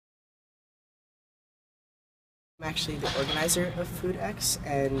I'm actually the organizer of FOODx,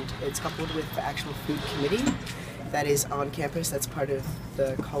 and it's coupled with the actual food committee that is on campus that's part of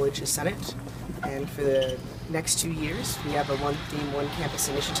the college's senate. And for the next 2 years, we have a one theme, one campus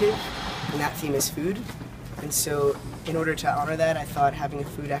initiative, and that theme is food. And so in order to honor that, I thought having a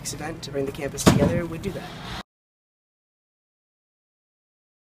FOODx event to bring the campus together would do that.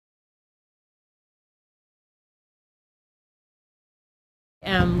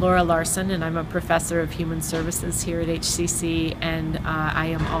 I'm Laura Larson, and I'm a professor of human services here at HCC, and I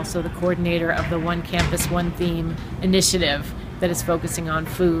am also the coordinator of the One Campus, One Theme initiative that is focusing on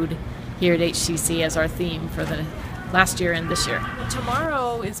food here at HCC as our theme for the last year and this year.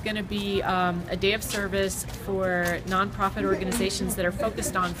 Tomorrow is going to be a day of service for nonprofit organizations that are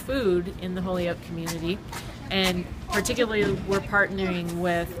focused on food in the Holyoke community, and particularly we're partnering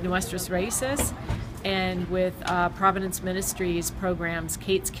with Nuestras Raíces and with Providence Ministries programs,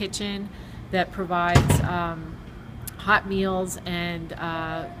 Kate's Kitchen, that provides hot meals and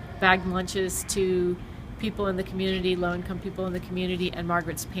bagged lunches to people in the community, low-income people in the community, and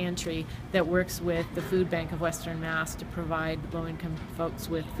Margaret's Pantry, that works with the Food Bank of Western Mass to provide low-income folks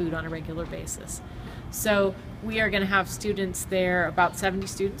with food on a regular basis. So we are going to have students there, about 70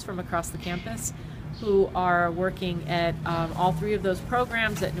 students from across the campus, who are working at all three of those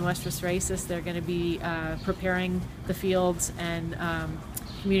programs at Nuestras Raíces. They're going to be preparing the fields and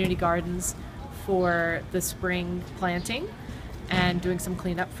community gardens for the spring planting and doing some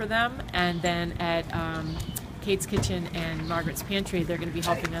cleanup for them. And then at Kate's Kitchen and Margaret's Pantry, they're going to be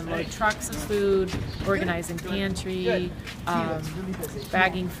helping unload trucks of food, organizing pantry,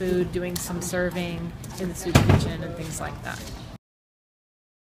 bagging food, doing some serving in the soup kitchen and things like that.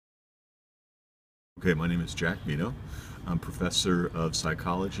 Okay, my name is Jack Mino. I'm professor of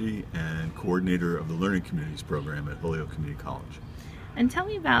psychology and coordinator of the Learning Communities program at Holyoke Community College. And tell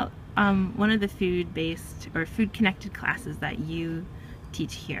me about one of the food-based or food-connected classes that you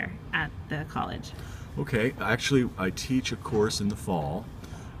teach here at the college. Okay, actually I teach a course in the fall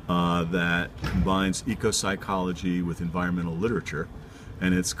that combines eco-psychology with environmental literature,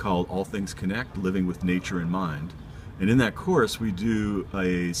 and it's called All Things Connect, Living with Nature in Mind. And in that course, we do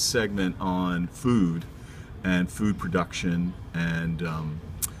a segment on food and food production and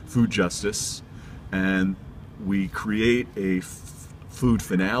food justice. And we create a food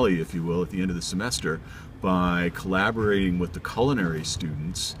finale, if you will, at the end of the semester by collaborating with the culinary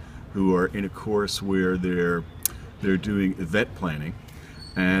students who are in a course where they're doing event planning.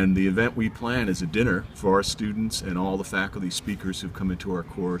 And the event we plan is a dinner for our students and all the faculty speakers who've come into our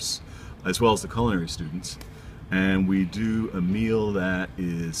course, as well as the culinary students. And we do a meal that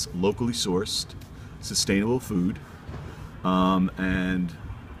is locally sourced, sustainable food, and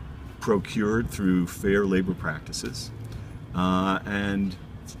procured through fair labor practices and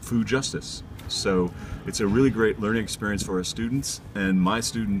food justice. So it's a really great learning experience for our students, and my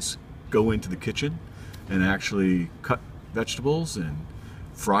students go into the kitchen and actually cut vegetables and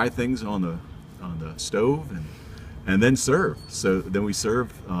fry things on the stove and then serve. So then we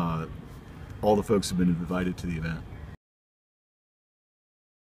serve all the folks who've been invited to the event.